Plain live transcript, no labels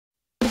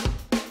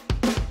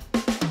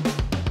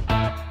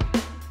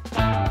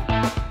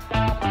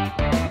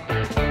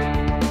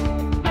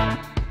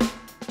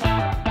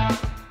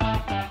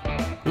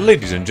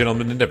Ladies and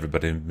gentlemen and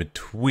everybody in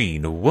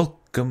between,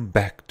 welcome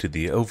back to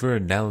the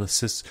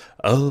overanalysis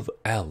of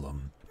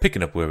Alum.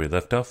 Picking up where we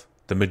left off,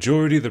 the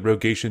majority of the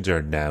rogations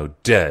are now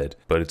dead,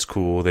 but it's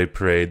cool, they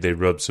prayed, they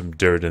rubbed some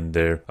dirt in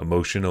their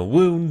emotional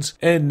wounds,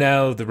 and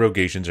now the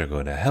rogations are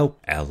going to help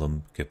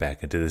Alum get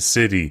back into the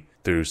city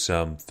through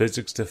some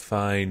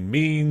physics-defying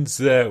means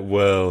that,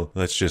 well,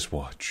 let's just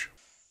watch.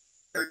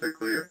 Sector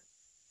clear.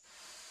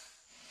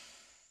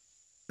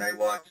 Night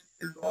watch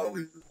is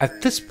always the At same.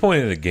 this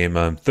point in the game,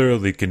 I'm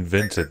thoroughly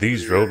convinced that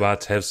these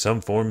robots have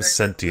some form of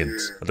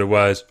sentience.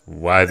 Otherwise,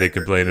 why are they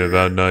complaining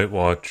about Night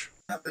Watch?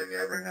 Nothing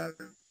ever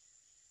happens.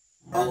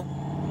 Oh,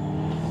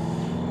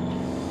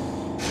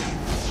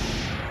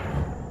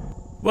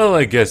 Well,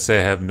 I guess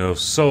they have no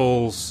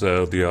soul,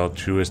 so the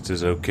altruist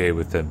is okay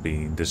with them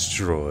being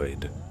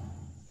destroyed.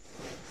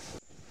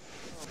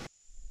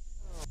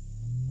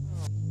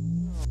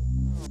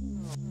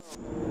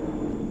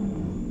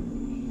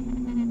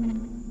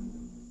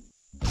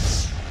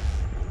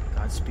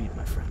 Godspeed,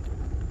 my friend.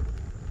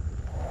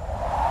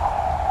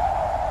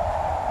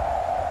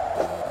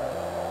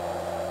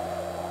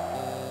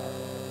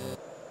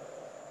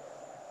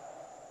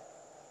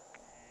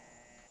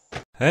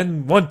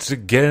 And once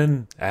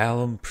again,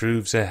 Alum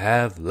proves to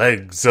have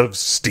legs of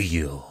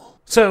steel.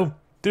 So,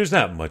 there's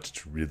not much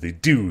to really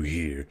do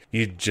here.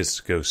 You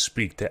just go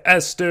speak to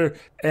Esther,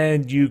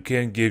 and you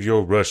can give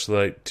your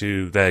rushlight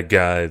to that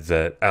guy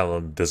that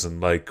Alum doesn't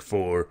like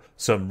for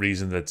some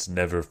reason that's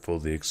never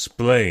fully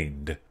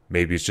explained.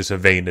 Maybe it's just a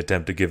vain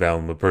attempt to give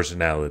Alum a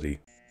personality.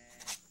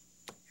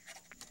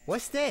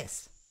 What's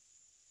this?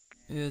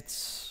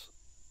 It's,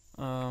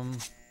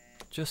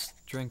 just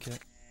drink it.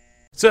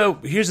 So,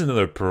 here's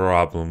another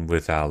problem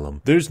with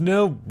Alum. There's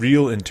no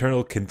real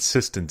internal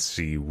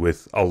consistency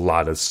with a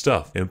lot of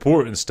stuff.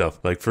 Important stuff,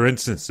 like for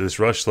instance, this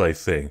rushlight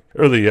thing.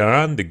 Earlier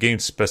on, the game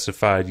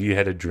specified you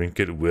had to drink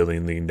it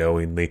willingly,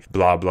 knowingly,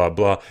 blah blah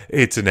blah.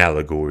 It's an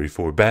allegory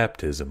for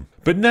baptism.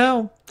 But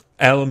now,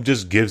 Alum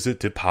just gives it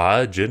to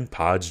Podge, and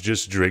Podge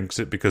just drinks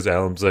it because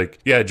Alum's like,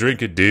 yeah,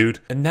 drink it, dude.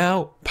 And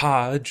now,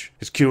 Podge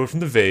is cured from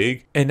the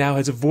vague, and now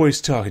has a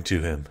voice talking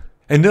to him.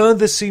 And none of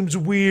this seems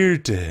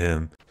weird to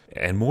him.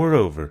 And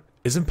moreover,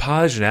 isn't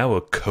Podge now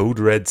a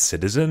code-red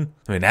citizen?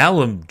 I mean,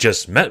 Alum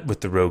just met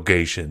with the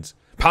rogations.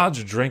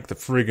 Podge drank the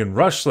friggin'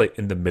 rushlight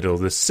in the middle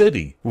of the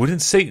city.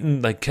 Wouldn't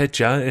Satan, catch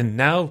on? And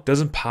now,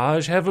 doesn't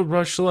Podge have a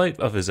rushlight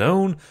of his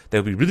own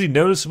that would be really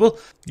noticeable?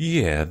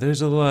 Yeah,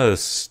 there's a lot of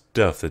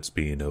stuff that's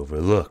being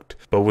overlooked.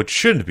 But what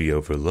shouldn't be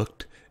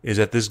overlooked is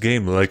that this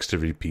game likes to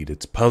repeat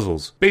its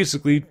puzzles.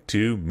 Basically,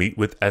 to meet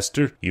with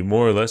Esther, you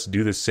more or less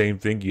do the same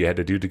thing you had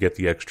to do to get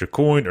the extra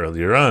coin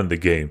earlier on in the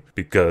game,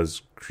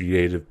 because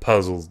creative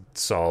puzzle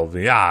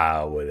solving,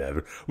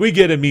 whatever. We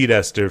get to meet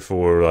Esther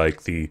for,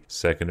 the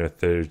second or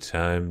third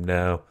time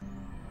now.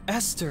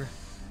 Esther!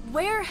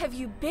 Where have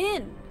you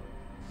been?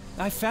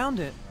 I found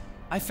it.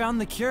 I found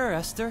the cure,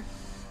 Esther.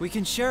 We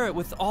can share it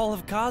with all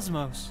of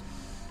Cosmos.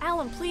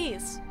 Alum,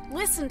 please,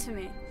 listen to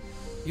me.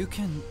 You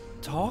can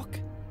talk?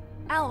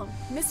 Alum,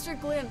 Mr.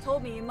 Glim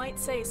told me you might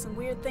say some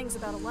weird things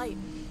about a light.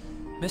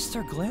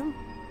 Mr. Glim?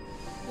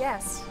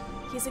 Yes,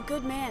 he's a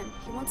good man.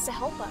 He wants to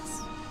help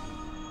us.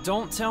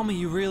 Don't tell me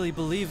you really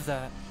believe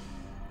that.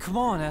 Come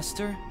on,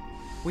 Esther.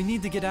 We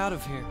need to get out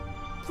of here.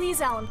 Please,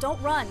 Alum, don't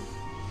run.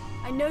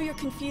 I know you're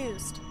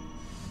confused.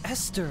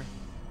 Esther,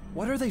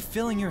 what are they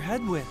filling your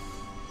head with?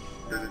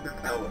 this is an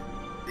Alum.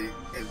 He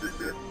is the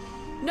ship.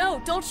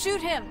 No, don't shoot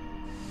him!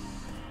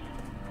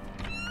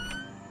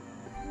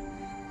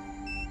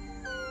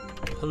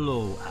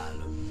 Hello,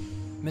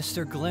 Alum.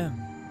 Mr. Glim,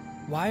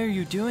 why are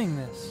you doing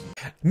this?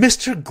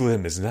 Mr.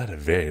 Glim is not a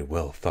very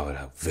well thought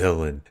out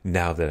villain,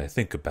 now that I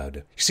think about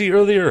it. You see,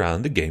 earlier on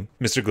in the game,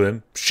 Mr.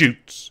 Glim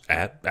shoots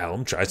at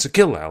Alum, tries to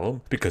kill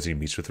Alum, because he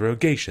meets with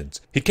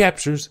rogations. He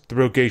captures the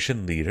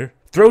rogation leader,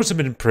 throws him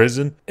in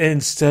prison,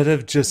 instead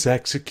of just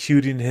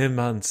executing him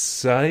on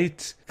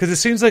sight. Because it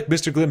seems like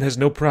Mr. Glim has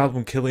no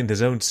problem killing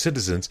his own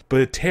citizens,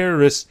 but a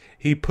terrorist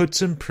he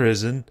puts in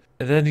prison,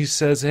 and then he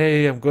says,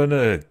 hey, I'm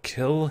gonna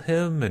kill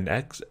him and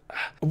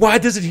Why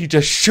doesn't he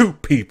just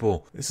shoot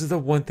people? This is the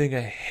one thing I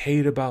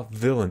hate about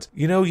villains.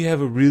 You know, you have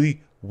a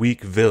really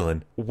weak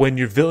villain when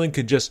your villain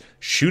can just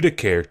shoot a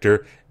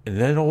character and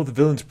then all the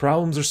villain's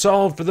problems are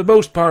solved for the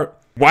most part.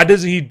 Why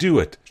doesn't he do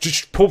it?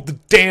 Just pull the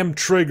damn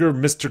trigger,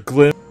 Mr.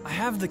 Glim. I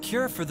have the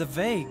cure for the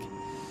vague.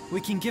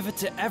 We can give it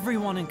to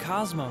everyone in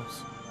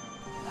Cosmos.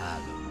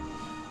 Alum,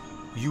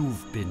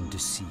 you've been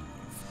deceived.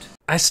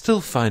 I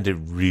still find it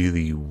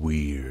really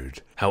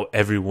weird how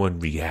everyone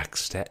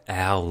reacts to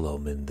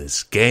Alum in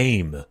this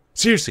game.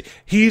 Seriously,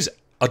 he's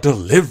a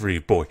delivery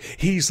boy.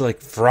 He's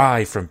like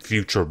Fry from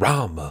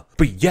Futurama.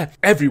 But yet,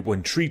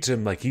 everyone treats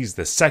him like he's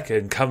the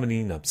second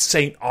coming of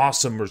Saint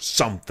Awesome or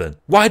something.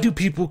 Why do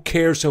people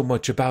care so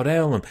much about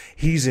Alum?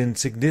 He's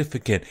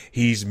insignificant.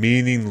 He's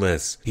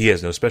meaningless. He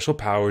has no special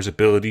powers,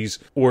 abilities,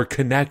 or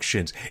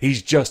connections.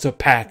 He's just a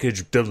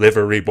package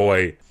delivery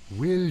boy.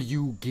 Will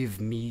you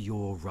give me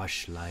your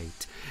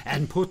rushlight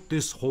and put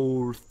this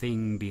whole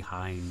thing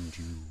behind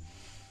you?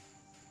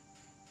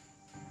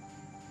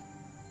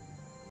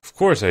 Of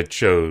course I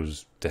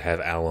chose to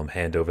have Alum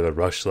hand over the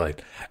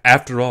rushlight.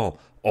 After all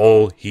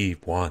he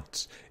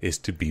wants is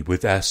to be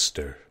with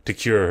Esther, to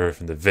cure her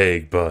from the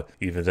vague, but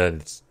even then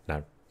it's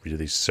not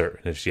really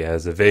certain if she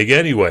has the vague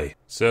anyway.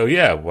 So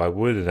yeah, why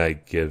wouldn't I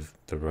give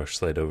the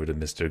rushlight over to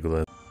Mr.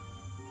 Glim?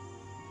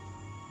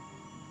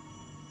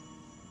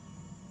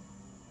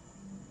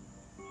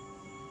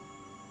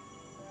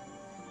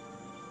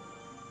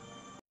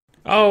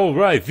 All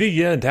right,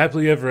 the end.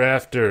 Happily ever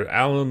after.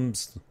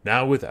 Alum's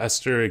now with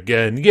Esther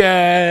again. Yay!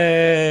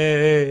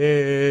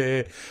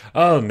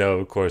 Oh no,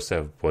 of course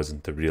that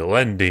wasn't the real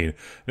ending.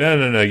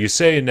 No. You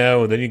say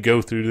no, and then you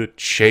go through the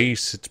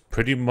chase. It's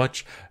pretty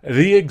much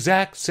the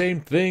exact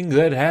same thing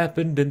that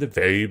happened in the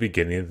very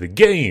beginning of the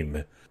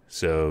game.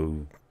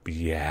 So,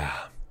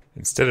 yeah.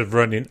 Instead of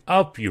running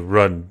up, you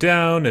run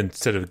down.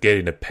 Instead of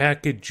getting a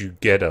package, you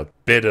get a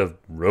bit of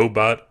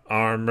robot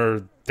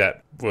armor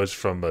that was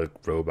from a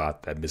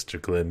robot that Mr.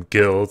 Glim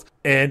killed.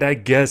 And I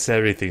guess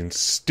everything's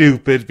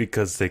stupid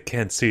because they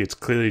can't see it's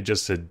clearly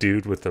just a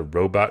dude with a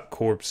robot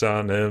corpse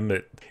on him.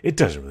 It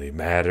doesn't really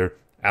matter.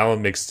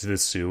 Alum makes it to the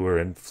sewer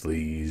and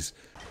flees.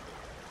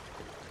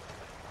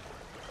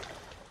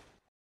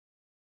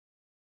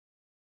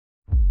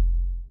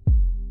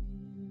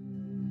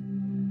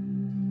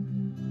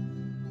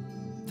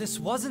 This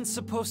wasn't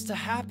supposed to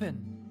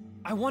happen.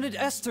 I wanted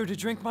Esther to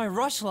drink my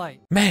rushlight.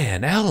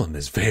 Man, Alum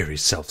is very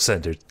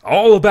self-centered.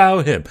 All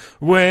about him.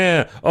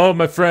 Where, oh,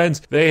 my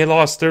friends, they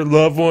lost their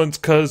loved ones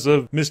because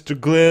of Mr.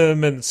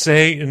 Glim and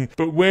Satan.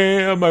 But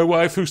where, my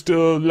wife who's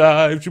still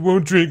alive, she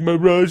won't drink my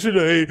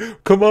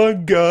rushlight. Come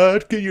on,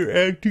 God, get your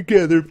act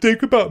together.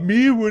 Think about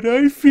me and what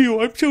I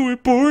feel. I'm so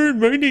important.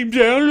 My name's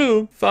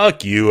Alum.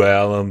 Fuck you,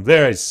 Alum.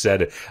 There, I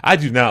said it. I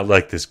do not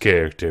like this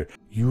character.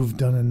 You've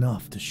done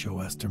enough to show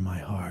Esther my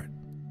heart.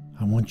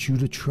 I want you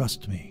to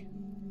trust me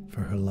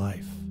for her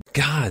life.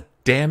 God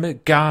damn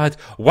it, God.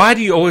 Why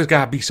do you always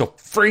gotta be so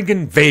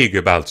friggin' vague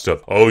about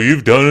stuff? Oh,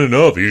 you've done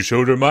enough. You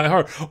showed her my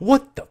heart.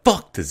 What the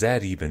fuck does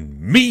that even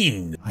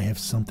mean? I have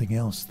something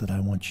else that I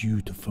want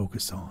you to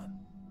focus on.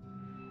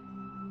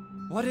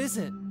 What is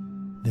it?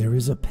 There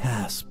is a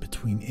pass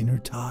between inner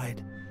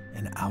tide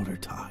and outer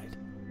tide.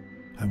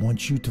 I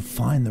want you to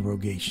find the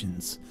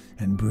Rogations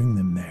and bring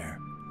them there.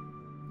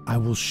 I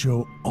will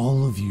show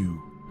all of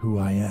you who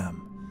I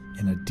am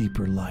in a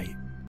deeper light.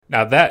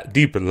 Now that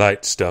deeper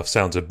light stuff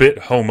sounds a bit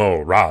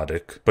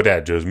homoerotic, but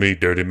that's just me,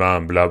 dirty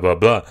mom, blah, blah,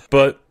 blah.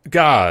 But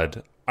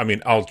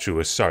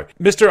altruist, sorry.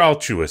 Mr.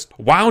 Altruist,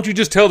 why don't you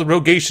just tell the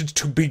Rogations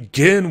to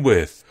begin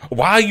with?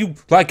 Why you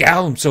like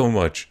Alum so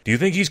much? Do you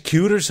think he's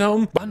cute or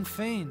something?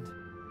 Unfeigned.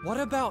 What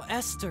about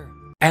Esther?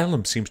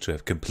 Alum seems to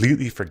have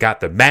completely forgot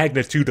the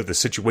magnitude of the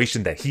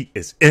situation that he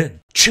is in.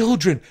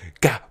 Children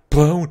got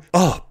blown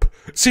up.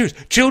 Serious,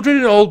 children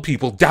and old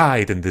people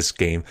died in this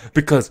game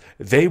because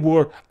they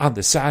were on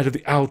the side of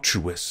the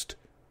altruist.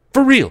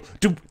 For real,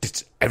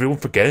 did everyone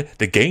forget it?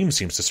 The game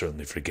seems to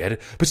certainly forget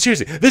it. But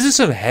seriously, this is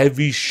some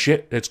heavy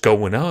shit that's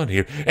going on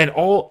here. And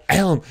all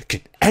Alum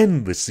can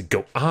endlessly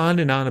go on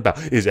and on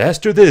about is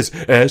Esther this,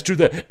 Esther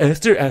that,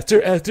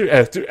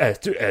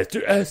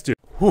 Esther.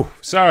 Whew,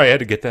 sorry, I had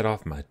to get that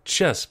off my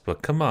chest,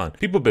 but come on.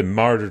 People have been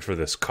martyred for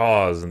this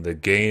cause, and the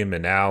game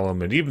and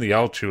Alum, and even the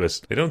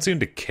altruists, they don't seem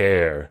to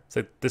care. It's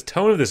like, the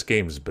tone of this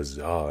game is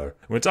bizarre.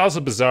 And what's also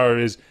bizarre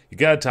is, you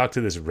gotta talk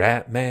to this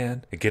rat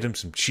man, and get him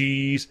some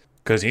cheese,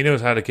 because he knows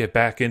how to get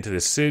back into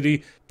the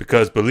city,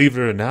 because believe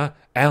it or not,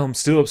 Alum's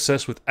still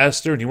obsessed with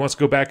Esther, and he wants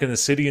to go back in the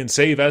city and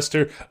save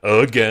Esther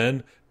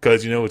again,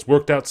 because, it's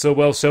worked out so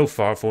well so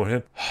far for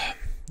him.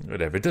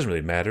 Whatever, it doesn't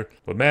really matter.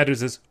 What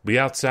matters is we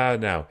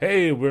outside now.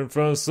 Hey, we're in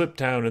front of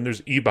Sliptown and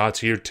there's E-bots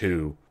here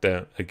too.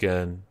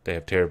 Again, they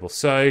have terrible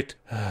sight.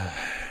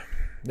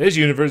 This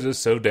universe is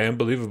so damn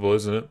believable,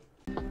 isn't it?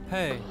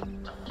 Hey,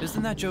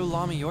 isn't that Joe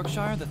Lamy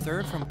Yorkshire the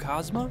third from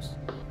Cosmos?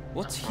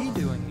 What's he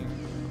doing here?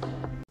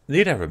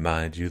 Need I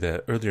remind you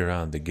that earlier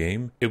on in the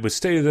game, it was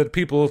stated that the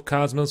people of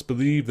Cosmos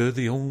believe they're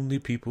the only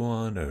people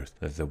on Earth,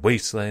 that the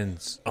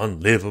wasteland's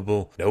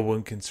unlivable, no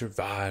one can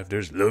survive,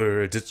 there's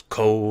lures, it's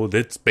cold,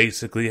 it's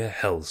basically a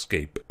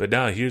hellscape. But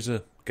now here's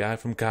a guy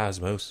from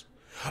Cosmos.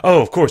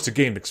 Oh, of course, the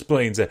game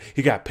explains that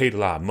he got paid a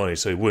lot of money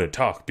so he wouldn't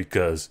talk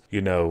because,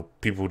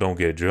 people don't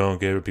get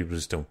drunk, people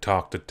just don't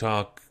talk to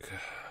talk.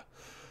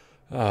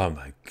 Oh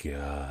my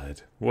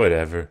God.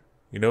 Whatever.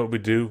 You know what we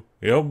do?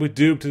 You know what we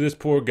do to this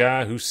poor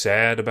guy who's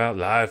sad about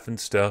life and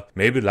stuff?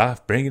 Maybe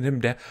life bringing him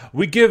down.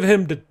 We give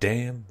him the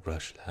damn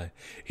rushlight.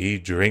 He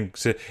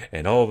drinks it,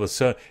 and all of a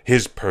sudden,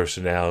 his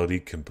personality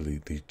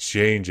completely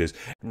changes.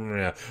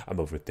 I'm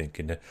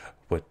overthinking it.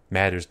 What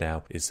matters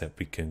now is that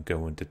we can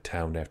go into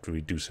town after we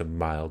do some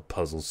mild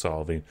puzzle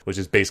solving, which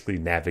is basically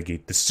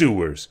navigate the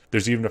sewers.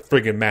 There's even a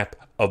friggin' map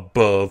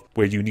above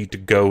where you need to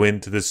go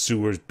into the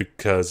sewers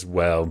because,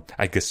 well,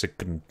 I guess I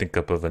couldn't think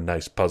up of a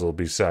nice puzzle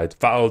besides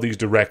follow these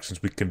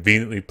directions we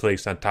conveniently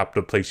placed on top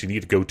of the place you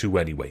need to go to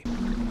anyway.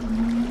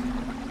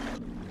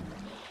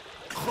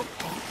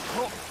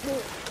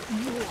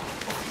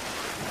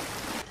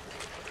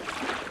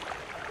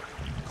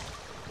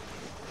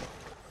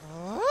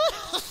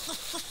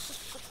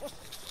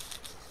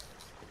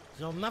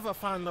 never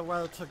find the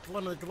way to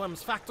Glimmy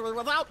Glim's factory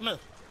without me.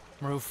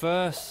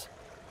 Rufus.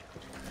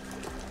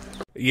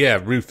 Yeah,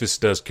 Rufus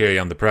does carry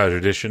on the proud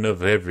tradition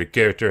of every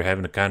character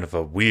having a kind of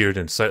a weird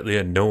and slightly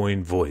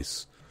annoying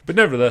voice. But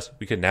nevertheless,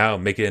 we can now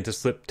make it into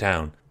Slip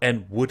Town.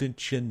 And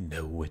wouldn't you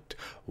know it,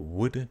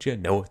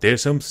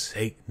 there's some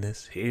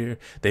Satanists here.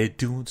 They're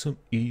doing some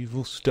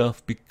evil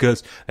stuff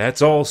because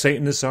that's all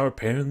Satanists are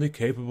apparently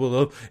capable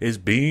of, is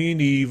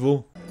being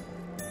evil.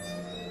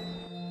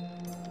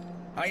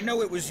 I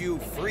know it was you,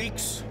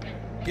 freaks.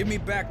 Give me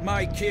back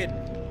my kid.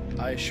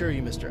 I assure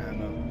you, Mr.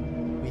 Ammo,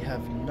 we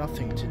have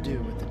nothing to do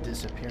with the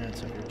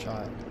disappearance of your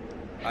child.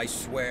 I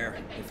swear,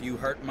 if you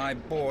hurt my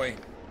boy...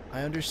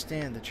 I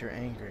understand that you're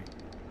angry.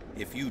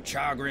 If you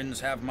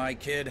Chagrins have my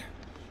kid...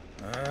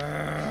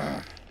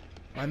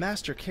 My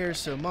master cares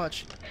so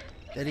much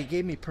that he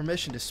gave me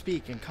permission to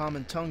speak in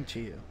common tongue to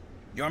you.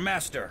 Your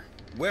master,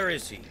 where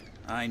is he?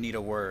 I need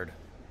a word.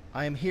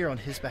 I am here on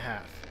his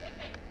behalf.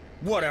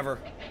 Whatever.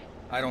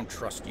 I don't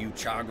trust you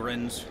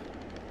Chagrins.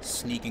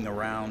 Sneaking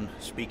around,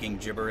 speaking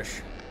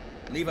gibberish.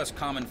 Leave us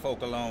common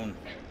folk alone.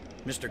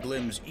 Mr.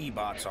 Glim's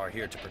E-bots are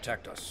here to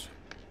protect us.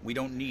 We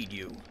don't need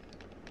you.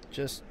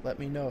 Just let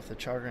me know if the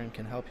Chagrin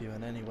can help you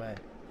in any way.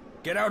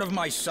 Get out of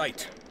my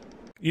sight!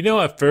 You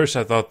know, at first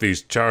I thought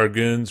these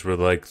Chargans were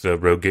like the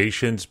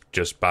Rogations,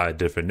 just by a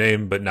different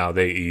name, but now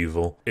they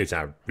evil. It's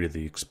not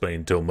really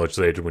explained till much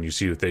later when you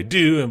see what they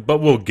do, but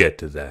we'll get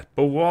to that.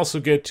 But we'll also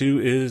get to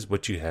is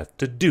what you have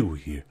to do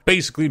here.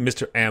 Basically,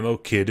 Mr. Ammo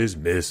Kid is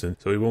missing,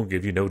 so he won't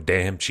give you no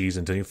damn cheese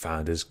until you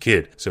find his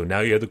kid. So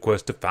now you have the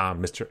quest to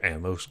find Mr.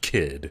 Ammo's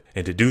kid.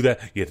 And to do that,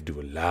 you have to do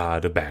a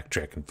lot of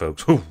backtracking,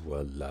 folks. Ooh,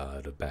 a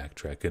lot of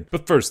backtracking.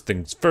 But first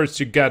things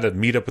first, you gotta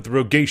meet up with the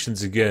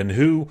Rogations again,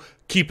 who,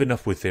 keeping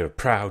up with their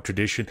proud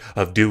tradition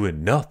of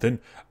doing nothing,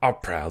 are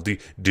proudly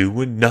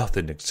doing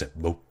nothing except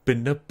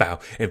moping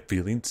about and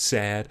feeling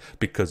sad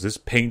because this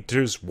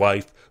painter's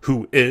wife,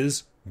 who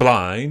is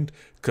blind,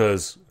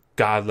 because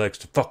God likes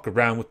to fuck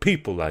around with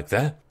people like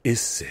that, is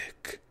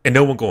sick. And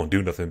no one gonna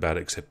do nothing about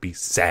it except be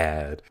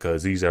sad,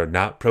 because these are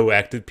not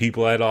proactive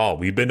people at all.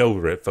 We've been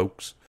over it,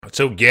 folks.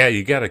 So yeah,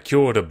 you gotta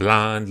cure the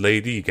blind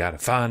lady, you gotta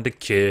find a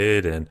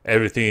kid, and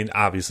everything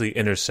obviously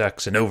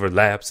intersects and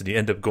overlaps, and you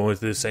end up going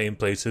to the same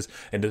places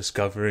and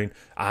discovering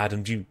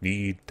items you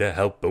need to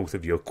help both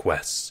of your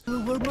quests.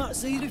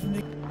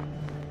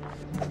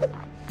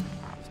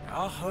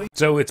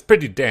 So it's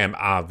pretty damn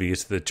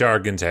obvious the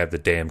Chargans have the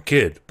damn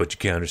kid, but you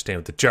can't understand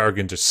what the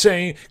Chargans are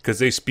saying because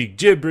they speak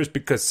gibberish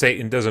because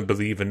Satan doesn't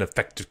believe in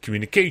effective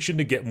communication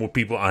to get more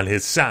people on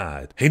his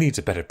side. He needs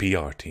a better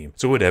PR team.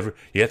 So whatever,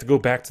 you have to go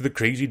back to the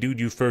crazy dude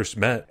you first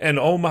met. And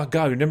oh my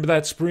god, remember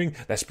that spring?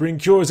 That spring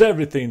cures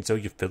everything. So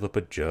you fill up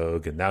a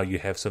jug and now you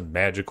have some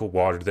magical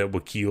water that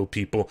will heal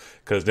people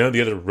because none of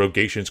the other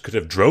Rogations could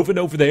have driven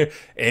over there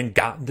and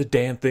gotten the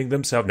damn thing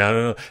themselves.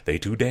 No, they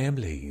too damn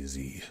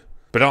lazy.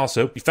 But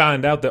also, you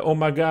find out that, oh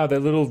my god,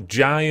 that little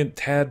giant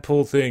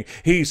tadpole thing,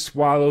 he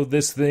swallowed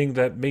this thing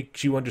that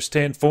makes you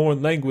understand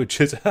foreign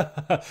languages.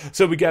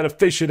 So we gotta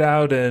fish it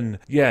out, and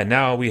yeah,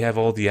 now we have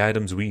all the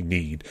items we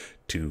need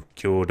to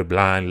cure the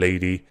blind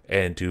lady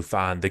and to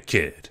find the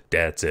kid.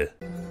 That's it.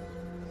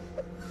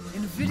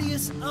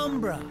 Invidious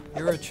Umbra!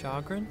 You're a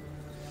Chagrin?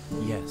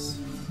 Yes.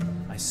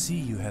 I see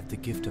you have the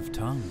gift of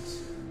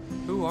tongues.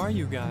 Who are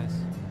you guys?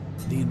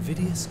 The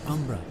Invidious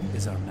Umbra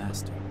is our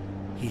master.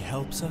 He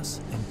helps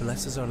us and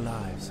blesses our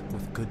lives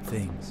with good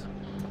things.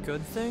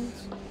 Good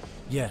things?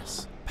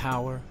 Yes,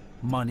 power,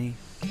 money,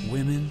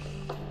 women,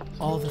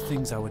 all the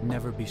things I would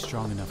never be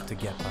strong enough to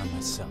get by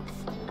myself.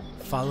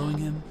 Following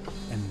him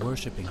and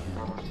worshiping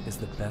him is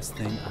the best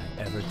thing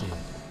I ever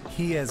did.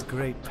 He has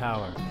great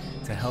power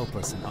to help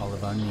us in all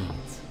of our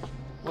needs.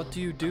 What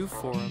do you do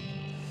for him?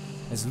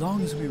 As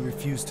long as we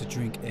refuse to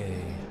drink a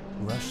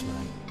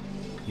rushlight,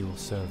 he will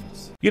serve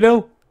us. You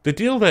know, the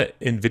deal that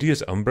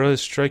Invidious Umbra is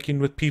striking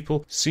with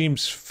people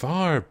seems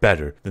far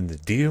better than the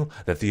deal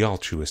that the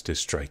Altruist is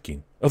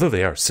striking. Although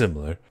they are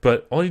similar,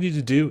 but all you need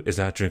to do is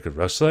not drink a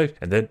rushlight,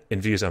 and then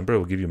Invidious Umbra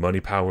will give you money,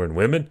 power, and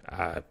women.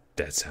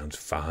 That sounds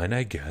fine,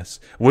 I guess.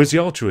 What is the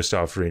Altruist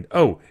offering?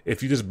 Oh,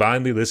 if you just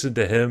blindly listen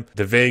to him,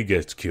 the Vague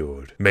gets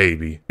cured.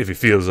 Maybe, if he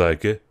feels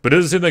like it. But it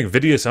doesn't seem like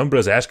Invidious Umbra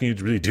is asking you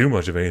to really do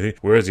much of anything,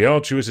 whereas the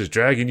Altruist is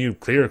dragging you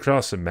clear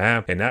across the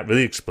map and not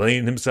really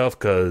explaining himself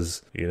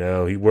because, you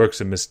know, he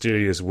works in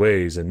mysterious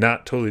ways and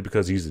not totally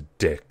because he's a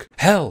dick.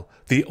 Hell,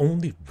 the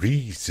only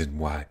reason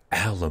why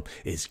Alum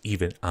is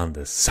even on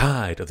the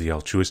side of the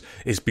Altruist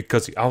is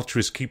because the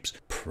Altruist keeps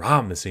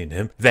promising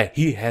him that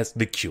he has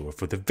the cure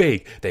for the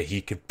Vague, that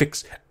he can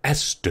fix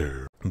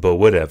Esther. But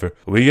whatever.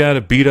 We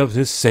gotta beat up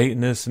this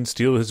Satanist and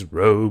steal his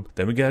robe.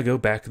 Then we gotta go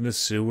back in the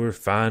sewer,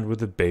 find where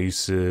the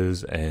base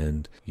is,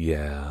 and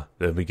yeah.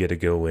 Then we get to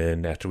go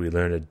in after we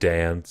learn a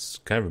dance.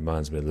 Kind of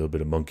reminds me a little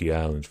bit of Monkey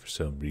Island for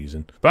some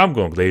reason. But I'm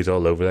gonna glaze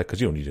all over that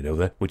because you don't need to know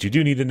that. What you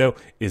do need to know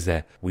is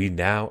that we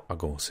now are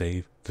gonna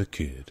save the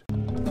kid.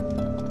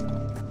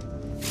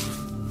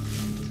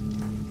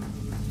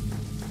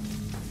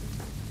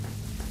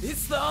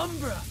 It's the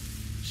Umbra!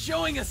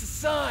 Showing us a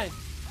sign!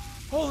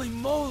 Holy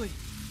moly!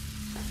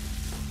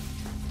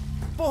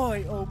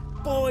 boy, oh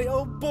boy,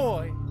 oh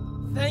boy.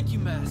 Thank you,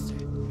 Master.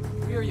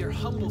 We are your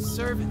humble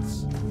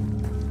servants.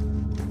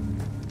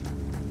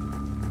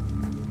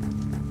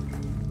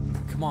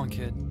 Come on,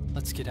 kid.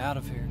 Let's get out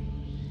of here.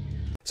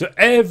 So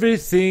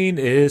everything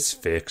is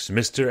fixed.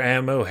 Mr.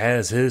 Ammo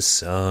has his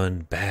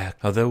son back.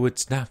 Although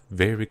it's not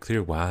very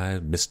clear why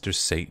Mr.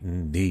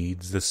 Satan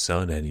needs the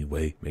son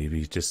anyway. Maybe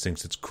he just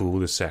thinks it's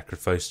cool to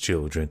sacrifice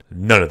children.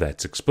 None of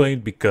that's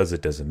explained because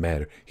it doesn't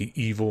matter. He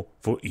evil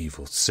for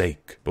evil's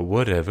sake. But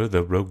whatever,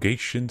 the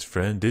Rogation's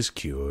friend is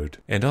cured.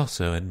 And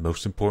also, and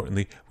most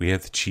importantly, we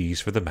have the cheese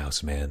for the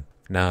mouse man.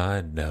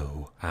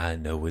 Now, I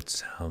know it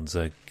sounds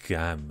like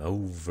I'm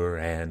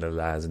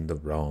overanalyzing the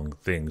wrong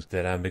things,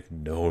 that I'm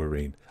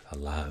ignoring a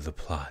lot of the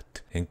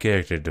plot and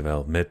character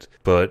development,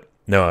 but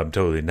no, I'm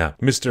totally not.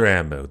 Mr.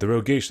 Ammo, the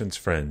Rogation's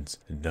friends,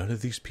 none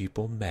of these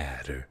people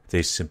matter.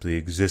 They simply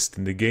exist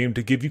in the game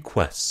to give you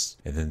quests,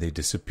 and then they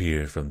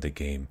disappear from the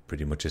game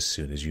pretty much as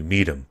soon as you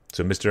meet them.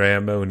 So Mr.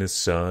 Ammo and his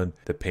son,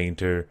 the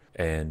painter,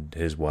 and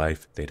his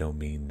wife, they don't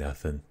mean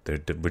nothing. We're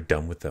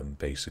done with them,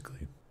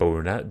 basically. But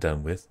we're not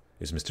done with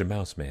is Mr.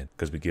 Mouseman,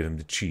 because we give him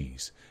the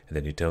cheese, and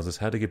then he tells us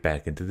how to get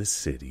back into the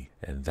city,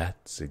 and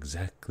that's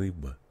exactly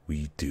what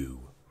we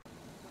do.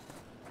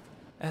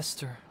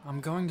 Esther,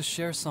 I'm going to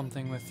share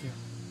something with you.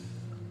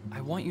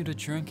 I want you to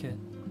drink it.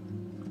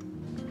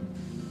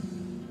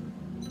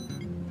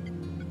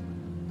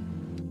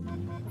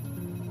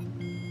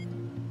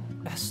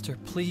 Esther,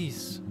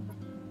 please.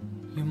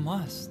 You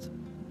must.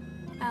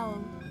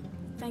 Alum,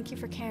 thank you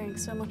for caring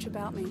so much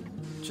about me.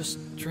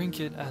 Just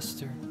drink it,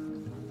 Esther.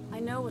 I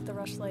know what the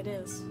rushlight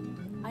is.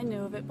 I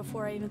knew of it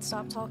before I even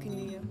stopped talking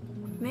to you.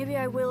 Maybe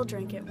I will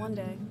drink it one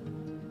day,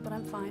 but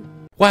I'm fine.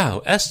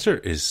 Wow, Esther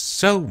is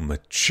so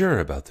mature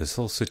about this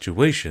whole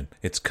situation.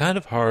 It's kind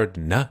of hard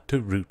not to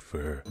root for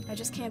her. I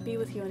just can't be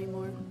with you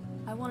anymore.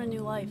 I want a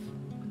new life.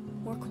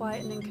 More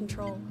quiet and in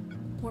control.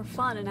 More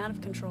fun and out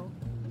of control.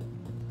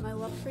 My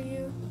love for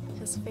you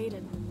has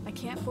faded. I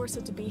can't force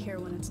it to be here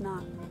when it's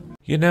not.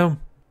 You know,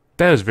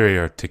 that is very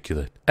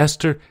articulate.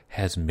 Esther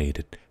has made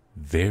it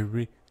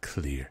very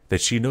clear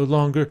that she no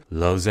longer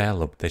loves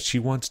Alum, that she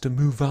wants to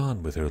move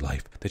on with her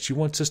life, that she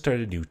wants to start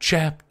a new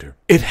chapter.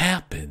 It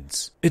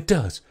happens. It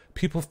does.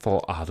 People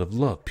fall out of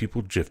love.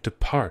 People drift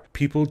apart.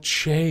 People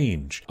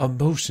change.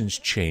 Emotions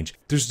change.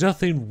 There's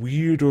nothing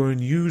weird or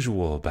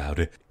unusual about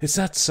it. It's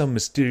not some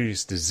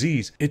mysterious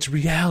disease. It's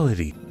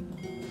reality.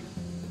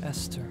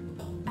 Esther.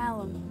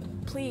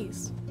 Alum,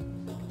 please.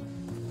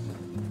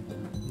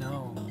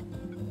 No.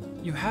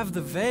 You have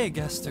the vague,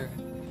 Esther.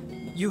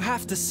 You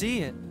have to see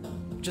it.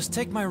 Just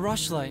take my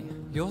rushlight.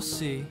 You'll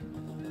see.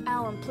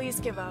 Alum, please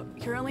give up.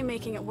 You're only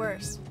making it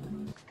worse.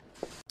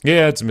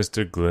 Yeah, it's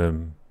Mr.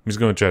 Glim. He's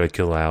going to try to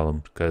kill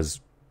Alum because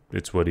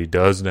it's what he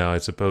does now, I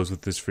suppose,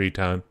 with his free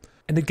time.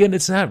 And again,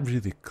 it's not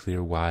really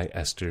clear why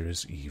Esther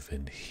is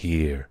even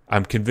here.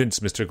 I'm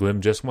convinced Mr. Glim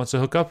just wants to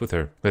hook up with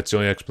her. That's the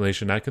only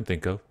explanation I can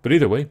think of. But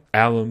either way,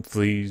 Alum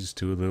flees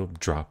to a little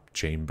drop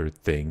chamber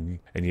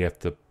thing, and you have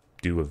to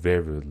do a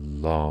very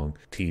long,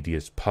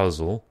 tedious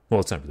puzzle.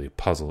 Well, it's not really a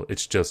puzzle.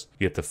 It's just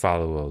you have to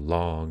follow a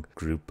long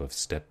group of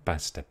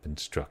step-by-step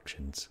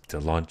instructions to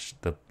launch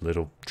the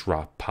little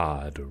drop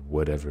pod or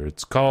whatever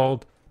it's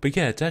called. But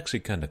yeah, it's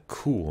actually kind of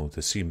cool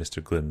to see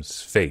Mr.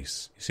 Glim's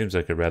face. He seems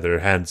like a rather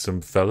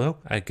handsome fellow.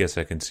 I guess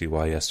I can see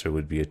why Esther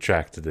would be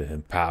attracted to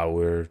him.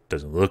 Power,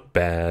 doesn't look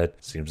bad,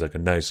 seems like a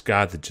nice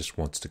guy that just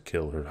wants to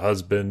kill her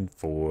husband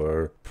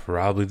for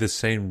probably the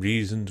same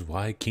reasons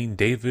why King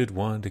David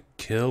wanted to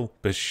kill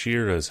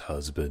Bathsheba's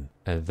husband.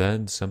 And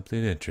then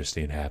something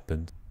interesting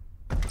happened.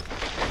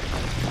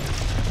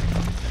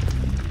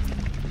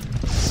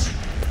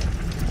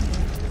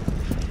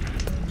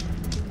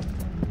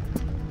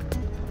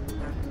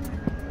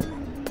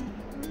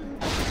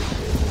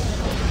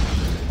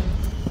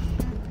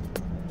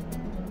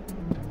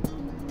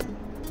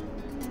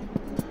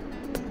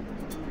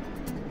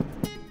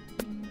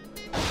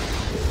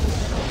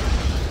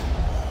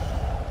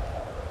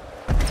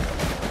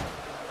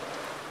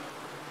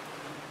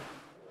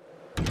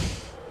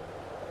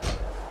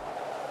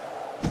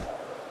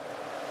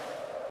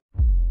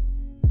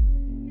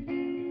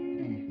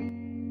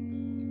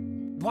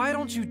 Why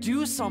don't you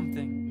do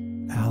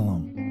something?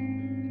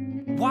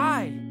 Alum.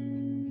 Why?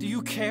 Do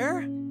you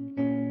care?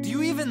 Do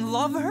you even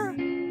love her?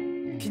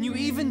 Can you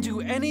even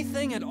do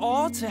anything at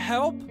all to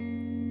help?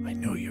 I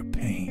know your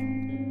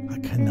pain. I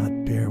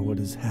cannot bear what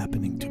is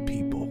happening to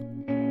people.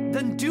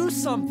 Then do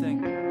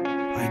something.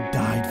 I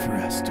died for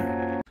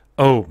Esther.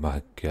 Oh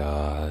my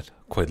god.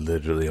 Quite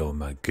literally, oh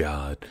my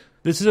god.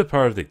 This is a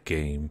part of the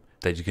game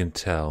that you can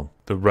tell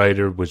the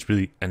writer was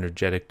really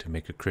energetic to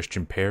make a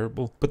Christian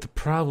parable, but the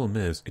problem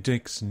is it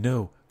makes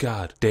no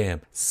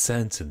goddamn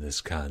sense in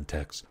this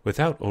context.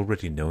 Without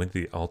already knowing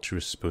the altar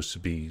is supposed to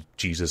be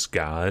Jesus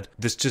God,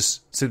 this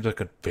just seems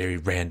like a very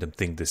random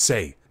thing to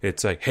say.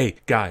 It's like, hey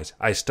guys,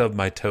 I stubbed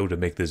my toe to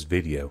make this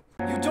video.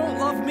 You don't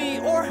love me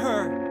or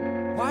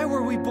her. Why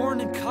were we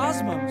born in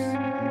Cosmos?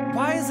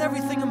 Why is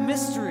everything a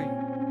mystery?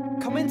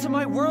 Come into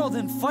my world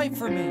and fight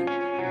for me.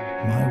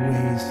 My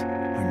ways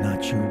are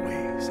not your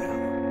ways,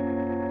 Alum.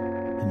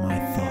 and my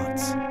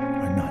thoughts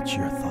are not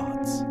your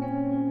thoughts.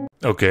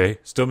 Okay,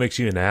 still makes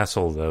you an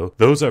asshole though.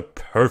 Those are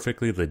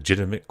perfectly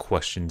legitimate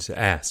questions to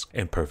ask,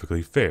 and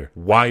perfectly fair.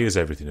 Why is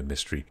everything a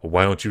mystery?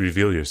 Why don't you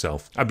reveal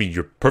yourself? I mean,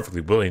 you're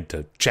perfectly willing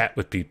to chat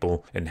with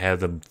people and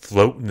have them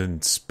floating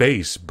in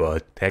space,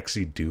 but to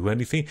actually do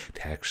anything,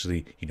 to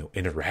actually,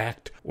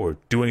 interact or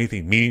do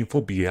anything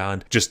meaningful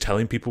beyond just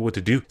telling people what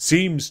to do,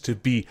 seems to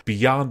be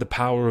beyond the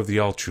power of the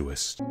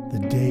altruist.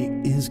 The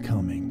day is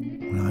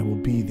coming when I will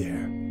be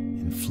there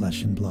in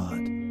flesh and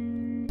blood.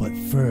 But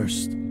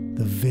first,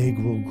 the vague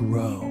will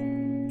grow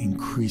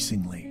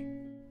increasingly.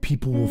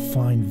 People will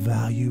find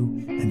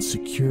value and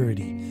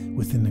security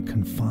within the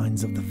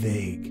confines of the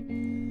vague,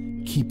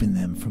 keeping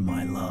them from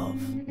my love.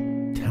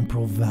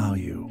 Temporal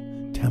value,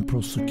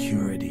 temporal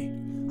security.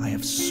 I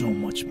have so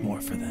much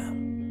more for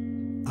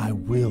them. I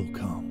will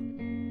come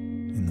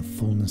in the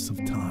fullness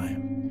of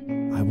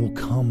time. I will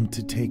come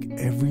to take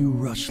every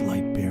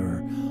rushlight bearer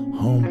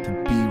home to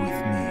be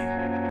with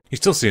me. He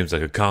still seems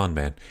like a con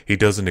man. He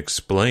doesn't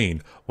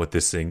explain what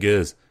this thing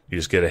is. You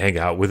just get to hang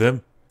out with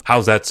him?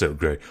 How's that so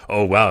great?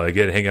 Oh, wow, I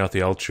get to hang out with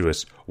the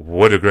altruist.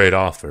 What a great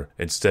offer.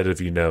 Instead of,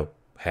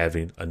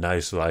 having a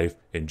nice life,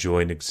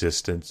 enjoying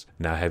existence,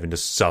 not having to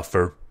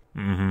suffer.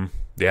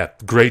 Yeah,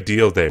 great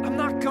deal there. I'm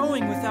not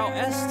going without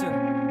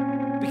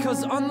Esther.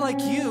 Because unlike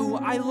you,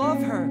 I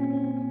love her.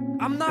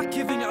 I'm not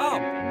giving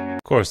up.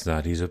 Of course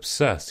not. He's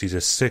obsessed. He's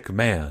a sick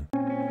man.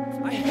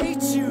 I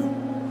hate you.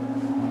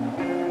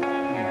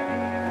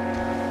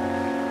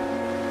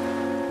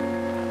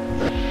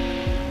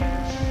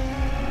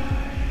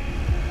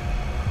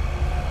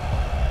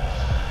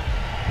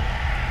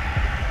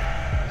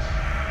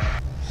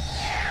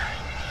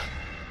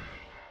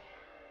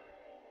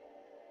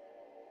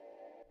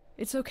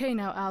 It's okay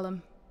now,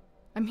 Alum.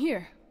 I'm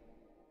here.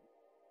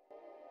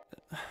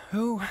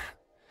 Who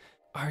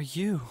are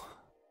you?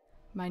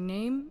 My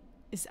name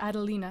is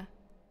Adelina.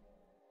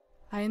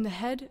 I am the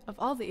head of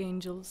all the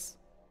angels.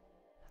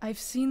 I've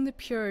seen the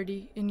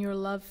purity in your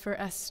love for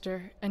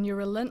Esther and your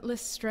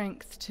relentless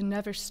strength to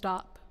never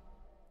stop.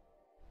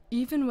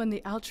 Even when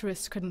the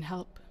altruist couldn't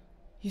help,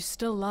 you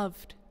still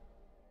loved.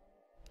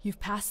 You've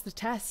passed the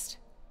test.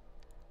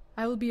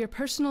 I will be your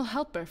personal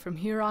helper from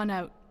here on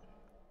out.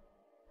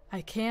 I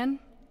can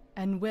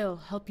and will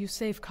help you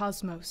save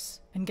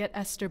Cosmos and get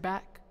Esther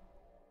back.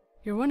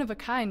 You're one of a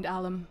kind,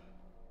 Alum.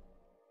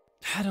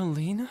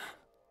 Adelina?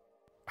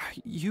 Are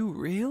you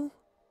real?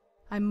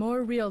 I'm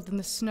more real than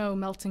the snow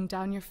melting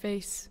down your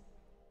face.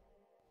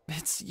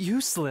 It's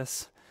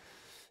useless.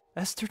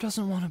 Esther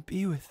doesn't want to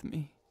be with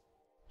me.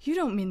 You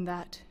don't mean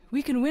that.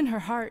 We can win her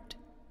heart.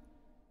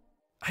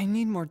 I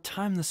need more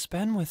time to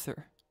spend with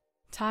her.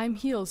 Time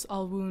heals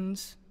all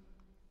wounds.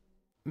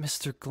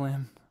 Mr.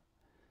 Glim.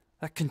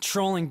 That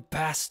controlling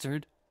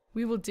bastard.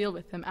 We will deal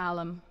with him,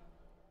 Alum.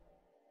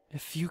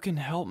 If you can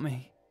help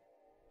me.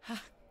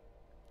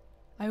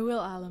 I will,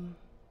 Alum.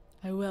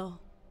 I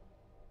will.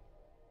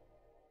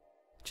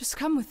 Just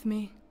come with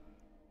me.